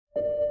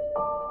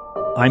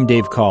I'm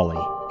Dave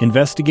Cawley,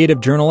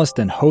 investigative journalist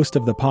and host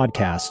of the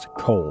podcast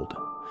Cold.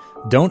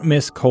 Don't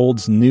miss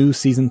Cold's new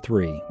Season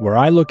 3, where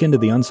I look into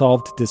the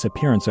unsolved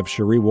disappearance of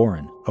Sheree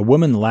Warren, a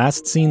woman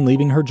last seen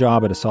leaving her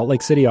job at a Salt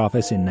Lake City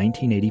office in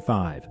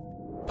 1985.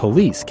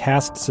 Police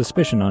cast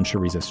suspicion on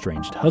Sheree's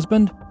estranged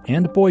husband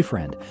and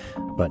boyfriend,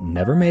 but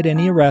never made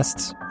any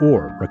arrests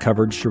or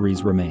recovered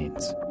Sheree's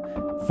remains.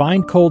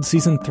 Find Cold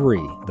Season 3,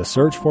 The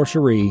Search for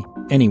Sheree,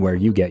 anywhere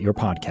you get your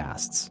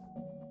podcasts.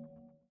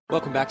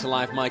 Welcome back to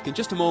Live Mike. In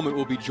just a moment,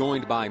 we'll be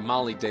joined by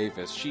Molly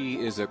Davis. She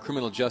is a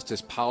criminal justice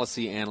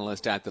policy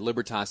analyst at the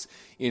Libertas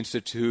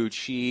Institute.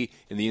 She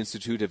and the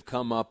Institute have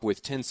come up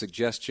with 10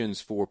 suggestions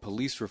for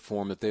police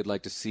reform that they'd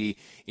like to see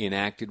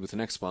enacted, with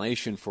an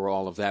explanation for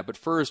all of that. But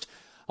first,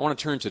 I want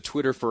to turn to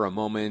Twitter for a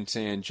moment,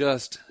 and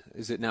just,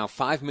 is it now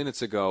 5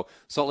 minutes ago,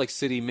 Salt Lake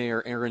City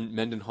Mayor Erin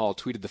Mendenhall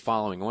tweeted the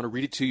following. I want to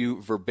read it to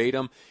you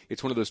verbatim.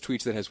 It's one of those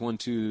tweets that has 1,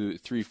 2,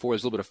 3, 4.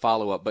 There's a little bit of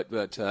follow-up,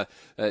 but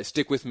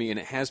stick with me, and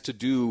it has to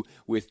do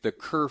with the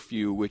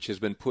curfew which has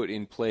been put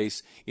in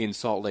place in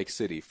Salt Lake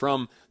City.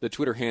 From the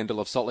Twitter handle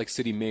of Salt Lake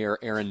City Mayor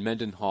Erin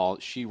Mendenhall,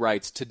 she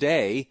writes,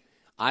 "Today,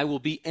 I will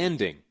be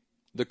ending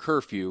the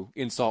curfew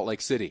in Salt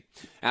Lake City.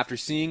 After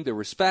seeing the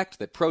respect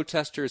that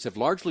protesters have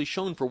largely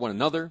shown for one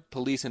another,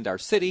 police, and our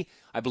city,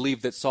 I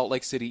believe that Salt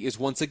Lake City is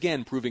once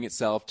again proving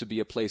itself to be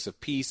a place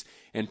of peace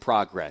and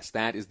progress."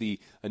 That is the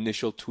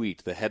initial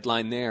tweet. The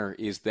headline there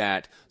is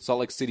that Salt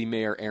Lake City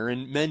Mayor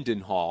Erin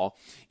Mendenhall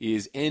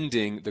is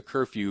ending the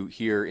curfew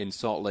here in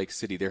Salt Lake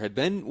City. There had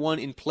been one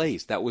in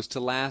place that was to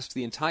last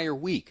the entire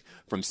week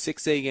from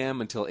 6 a.m.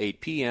 until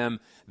 8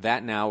 p.m.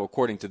 That now,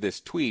 according to this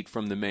tweet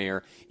from the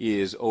mayor,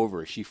 is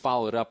over. She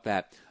followed up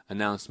that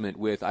announcement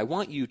with, "I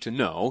want you to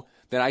know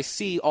that I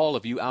see all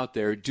of you out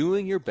there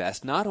doing your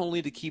best not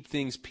only to keep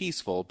things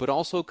peaceful, but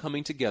also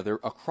coming together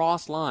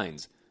across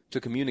lines to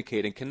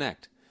communicate and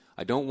connect.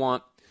 I don't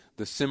want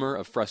the simmer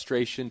of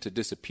frustration to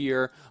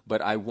disappear,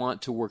 but I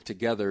want to work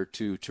together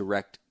to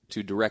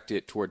direct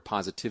it toward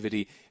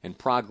positivity and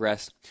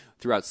progress.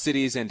 Throughout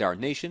cities and our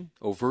nation,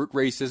 overt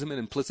racism and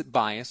implicit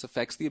bias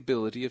affects the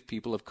ability of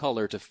people of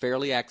color to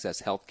fairly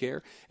access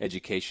healthcare,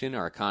 education,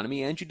 our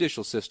economy and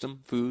judicial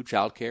system, food,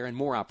 childcare, and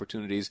more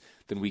opportunities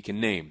than we can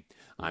name.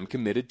 I'm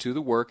committed to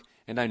the work,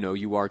 and I know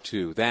you are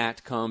too."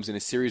 That comes in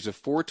a series of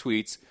 4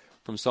 tweets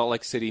from Salt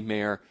Lake City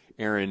Mayor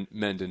Erin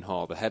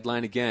Mendenhall. The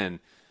headline again,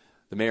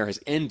 the mayor has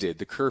ended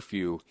the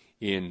curfew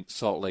in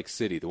Salt Lake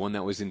City, the one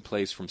that was in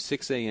place from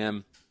 6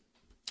 a.m.,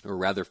 or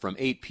rather from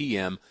 8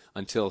 p.m.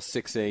 until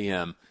 6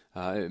 a.m.,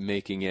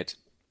 making it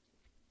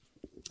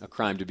a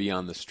crime to be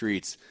on the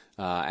streets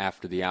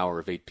after the hour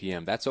of 8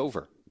 p.m. That's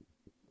over.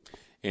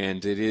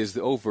 And it is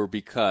over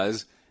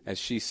because, as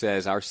she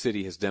says, our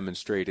city has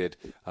demonstrated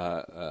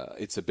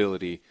its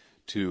ability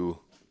to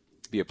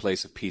be a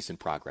place of peace and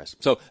progress.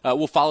 So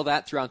we'll follow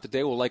that throughout the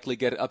day. We'll likely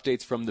get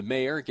updates from the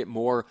mayor, get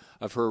more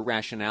of her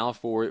rationale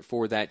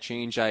for that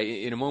change.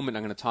 In a moment,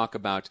 I'm going to talk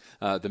about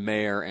the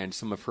mayor and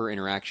some of her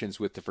interactions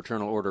with the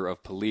Fraternal Order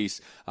of Police.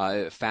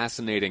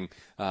 Fascinating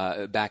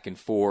back and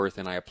forth,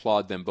 and I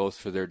applaud them both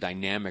for their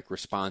dynamic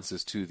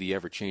responses to the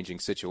ever-changing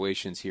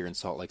situations here in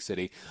Salt Lake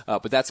City.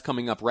 But that's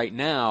coming up right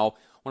now.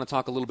 I want to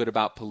talk a little bit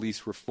about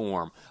police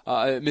reform.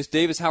 Ms.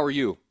 Davis, how are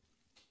you?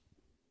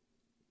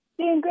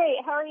 Doing great.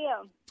 How are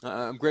you?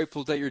 I'm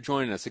grateful that you're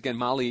joining us. Again,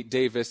 Molly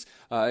Davis,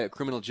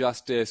 criminal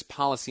justice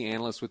policy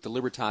analyst with the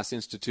Libertas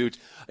Institute.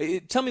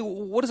 Tell me,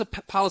 what does a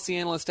policy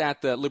analyst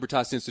at the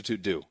Libertas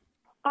Institute do?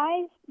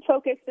 I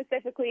focus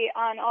specifically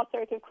on all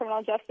sorts of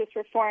criminal justice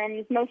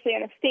reforms, mostly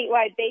on a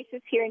statewide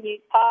basis here in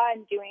Utah,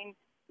 and doing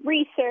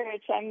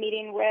research. I'm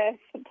meeting with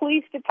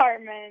police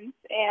departments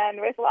and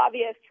with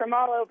lobbyists from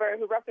all over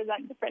who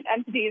represent different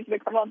entities of the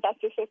criminal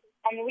justice system.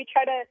 I mean, we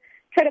try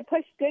to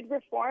push good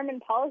reform and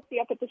policy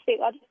up at the state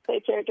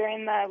legislature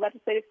during the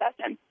legislative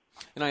session.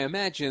 And I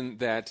imagine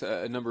that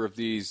a number of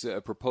these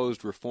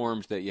proposed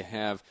reforms that you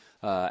have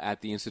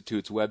at the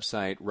Institute's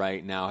website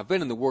right now have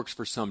been in the works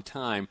for some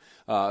time,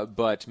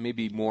 but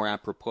maybe more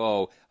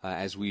apropos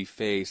as we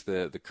face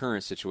the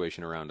current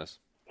situation around us.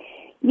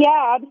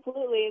 Yeah,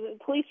 absolutely.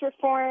 Police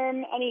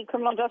reform, any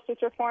criminal justice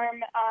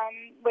reform,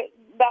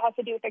 that has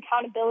to do with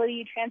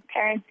accountability,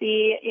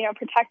 transparency,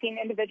 protecting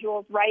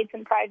individuals' rights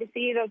and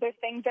privacy. Those are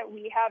things that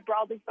we have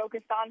broadly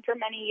focused on for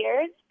many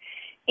years.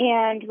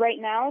 And right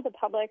now, the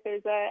public,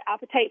 there's an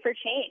appetite for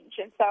change.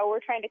 And so we're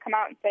trying to come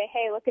out and say,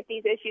 hey, look at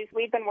these issues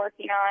we've been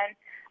working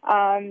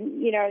on.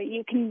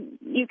 You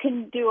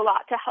can do a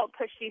lot to help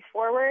push these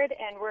forward.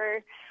 And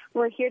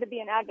we're here to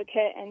be an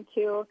advocate and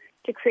to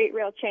create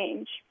real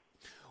change.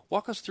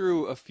 Walk us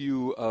through a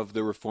few of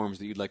the reforms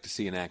that you'd like to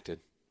see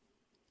enacted.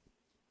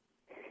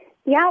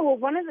 Yeah, well,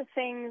 one of the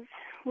things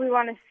we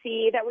want to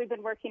see that we've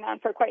been working on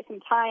for quite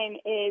some time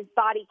is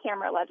body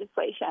camera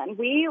legislation.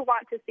 We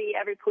want to see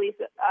every police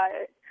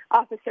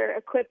officer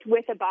equipped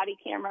with a body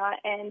camera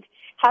and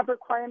have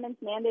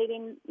requirements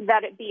mandating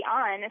that it be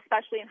on,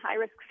 especially in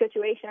high-risk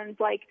situations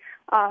like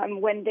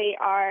when they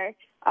are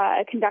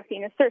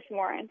conducting a search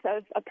warrant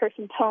of a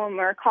person's home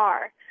or a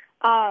car.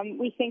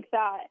 We think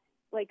that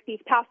like these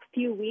past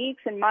few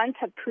weeks and months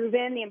have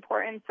proven the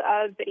importance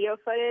of video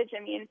footage.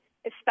 I mean,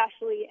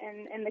 especially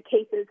in the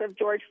cases of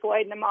George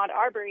Floyd and Ahmaud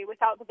Arbery.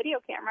 Without the video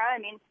camera, I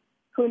mean,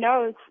 who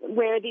knows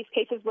where these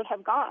cases would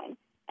have gone.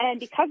 And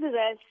because of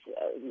this,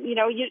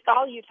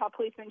 all Utah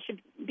policemen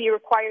should be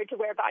required to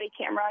wear body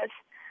cameras.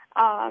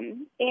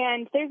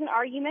 And there's an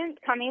argument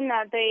coming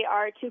that they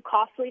are too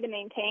costly to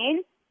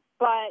maintain,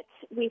 but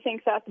we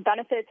think that the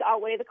benefits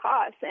outweigh the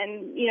costs.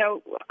 And,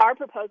 our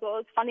proposal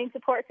is funding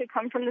support could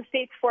come from the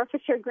state's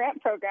forfeiture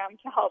grant program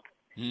to help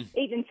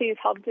agencies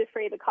help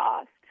defray the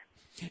cost.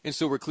 And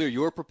so we're clear,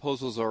 your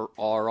proposals are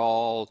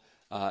all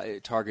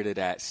targeted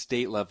at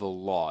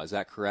state-level law. Is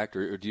that correct,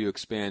 or do you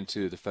expand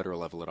to the federal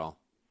level at all?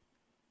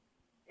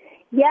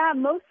 Yeah,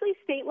 mostly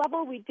state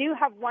level. We do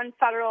have one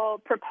federal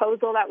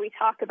proposal that we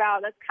talk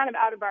about that's kind of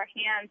out of our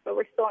hands, but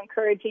we're still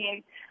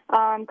encouraging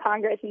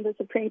Congress and the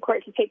Supreme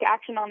Court to take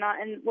action on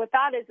that. And what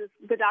that is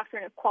the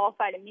doctrine of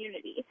qualified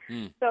immunity.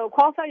 So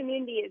qualified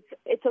immunity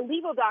it's a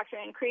legal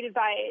doctrine created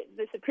by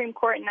the Supreme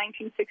Court in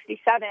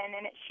 1967,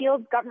 and it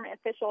shields government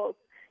officials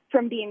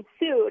from being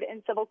sued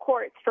in civil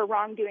courts for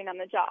wrongdoing on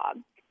the job.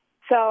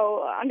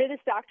 So under this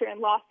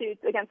doctrine,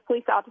 lawsuits against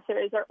police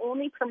officers are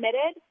only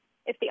permitted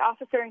if the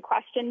officer in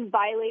question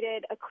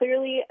violated a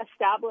clearly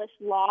established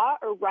law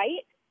or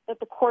right that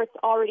the courts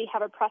already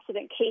have a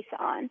precedent case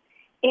on.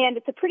 And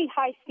it's a pretty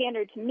high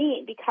standard to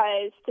meet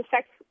because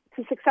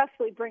to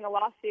successfully bring a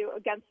lawsuit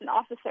against an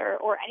officer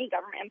or any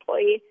government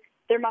employee,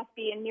 there must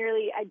be a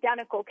nearly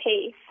identical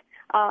case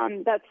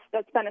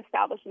that's been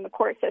established in the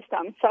court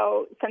system.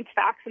 So since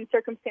facts and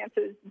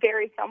circumstances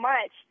vary so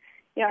much,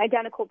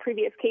 identical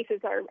previous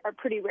cases are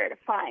pretty rare to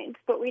find.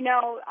 But we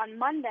know on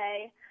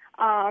Monday,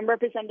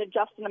 Representative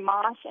Justin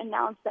Amash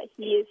announced that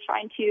he is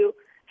trying to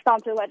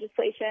sponsor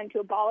legislation to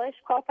abolish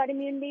qualified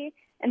immunity,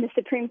 and the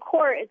Supreme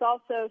Court is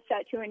also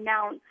set to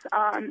announce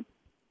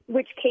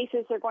which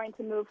cases they're going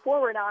to move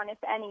forward on, if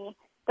any,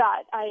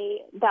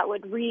 that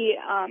would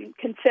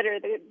reconsider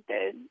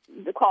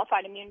the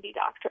qualified immunity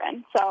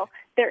doctrine. So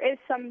there is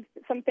some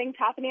things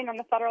happening on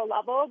the federal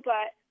level,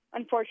 but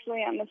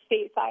unfortunately on the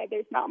state side,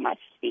 there's not much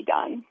to be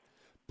done.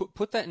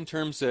 Put that in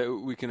terms that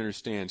we can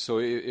understand. So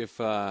if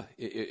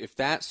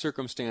that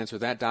circumstance or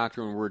that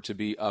doctrine were to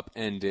be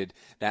upended,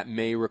 that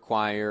may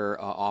require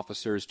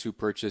officers to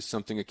purchase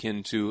something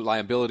akin to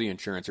liability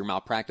insurance or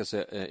malpractice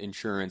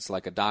insurance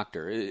like a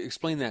doctor.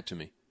 Explain that to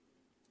me.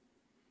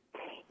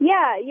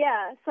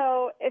 Yeah.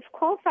 So if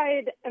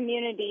qualified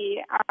immunity,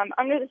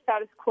 under the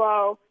status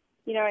quo,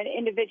 an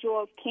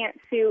individual can't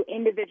sue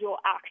individual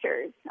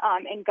actors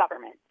in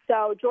government.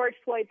 So George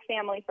Floyd's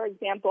family, for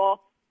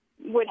example,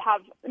 would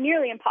have a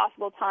nearly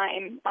impossible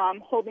time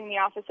holding the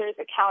officers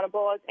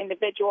accountable as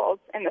individuals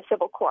in the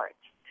civil courts.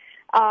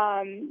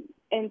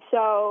 And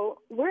so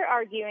we're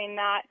arguing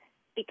that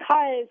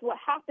because what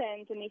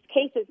happens in these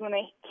cases when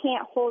they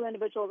can't hold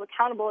individuals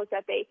accountable is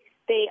that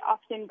they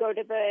often go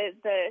to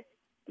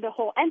the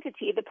whole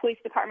entity, the police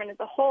department as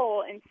a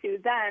whole, and sue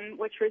them,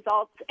 which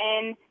results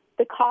in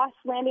the cost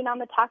landing on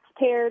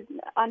taxpayers'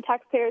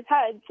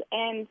 heads,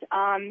 and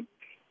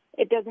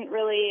it doesn't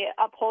really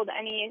uphold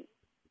any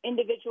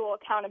individual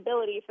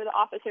accountability for the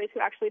officers who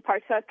actually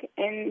partook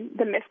in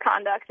the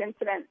misconduct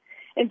incident.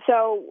 And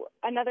so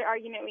another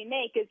argument we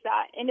make is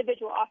that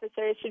individual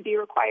officers should be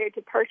required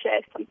to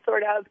purchase some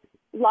sort of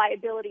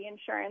liability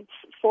insurance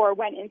for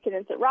when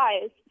incidents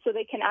arise so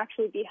they can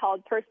actually be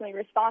held personally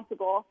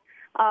responsible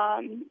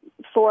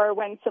for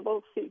when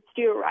civil suits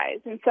do arise.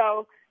 And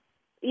so,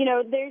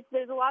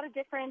 there's a lot of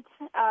different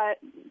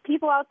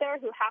people out there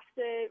who have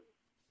to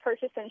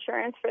purchase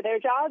insurance for their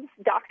jobs.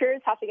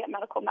 Doctors have to get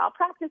medical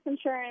malpractice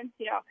insurance,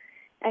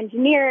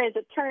 engineers,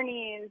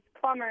 attorneys,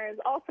 plumbers,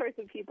 all sorts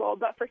of people.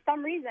 But for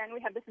some reason,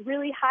 we have this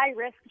really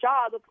high-risk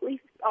job of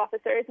police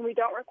officers, and we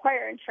don't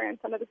require insurance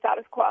under the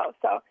status quo.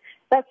 So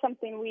that's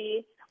something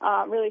we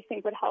really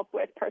think would help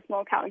with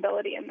personal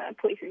accountability in the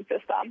policing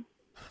system.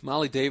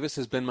 Molly Davis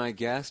has been my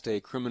guest, a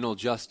criminal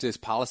justice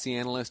policy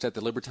analyst at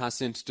the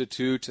Libertas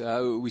Institute.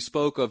 We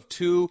spoke of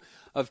 2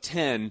 of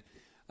 10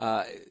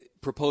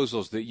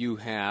 proposals that you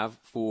have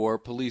for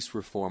police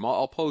reform.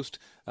 I'll post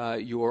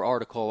your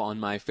article on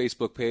my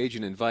Facebook page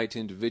and invite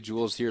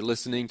individuals here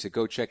listening to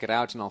go check it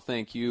out. And I'll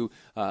thank you,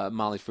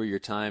 Molly, for your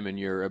time and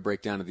your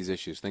breakdown of these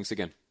issues. Thanks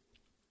again.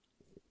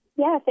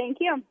 Yeah, thank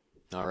you.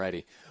 All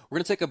righty. We're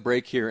going to take a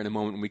break here in a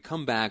moment. When we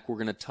come back, we're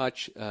going to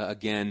touch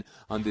again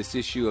on this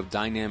issue of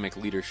dynamic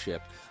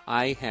leadership.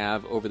 I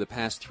have, over the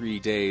past 3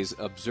 days,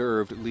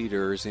 observed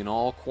leaders in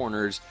all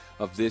corners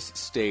of this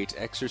state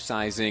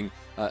exercising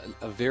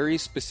a very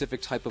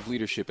specific type of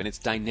leadership, and it's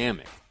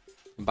dynamic.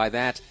 And by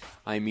that,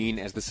 I mean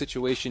as the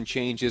situation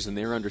changes and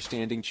their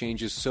understanding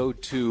changes, so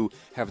too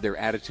have their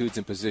attitudes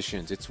and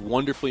positions. It's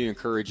wonderfully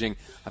encouraging.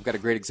 I've got a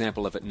great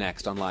example of it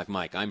next on Live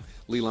Mike. I'm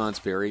Lee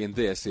Lonsberry, and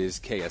this is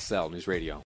KSL News Radio.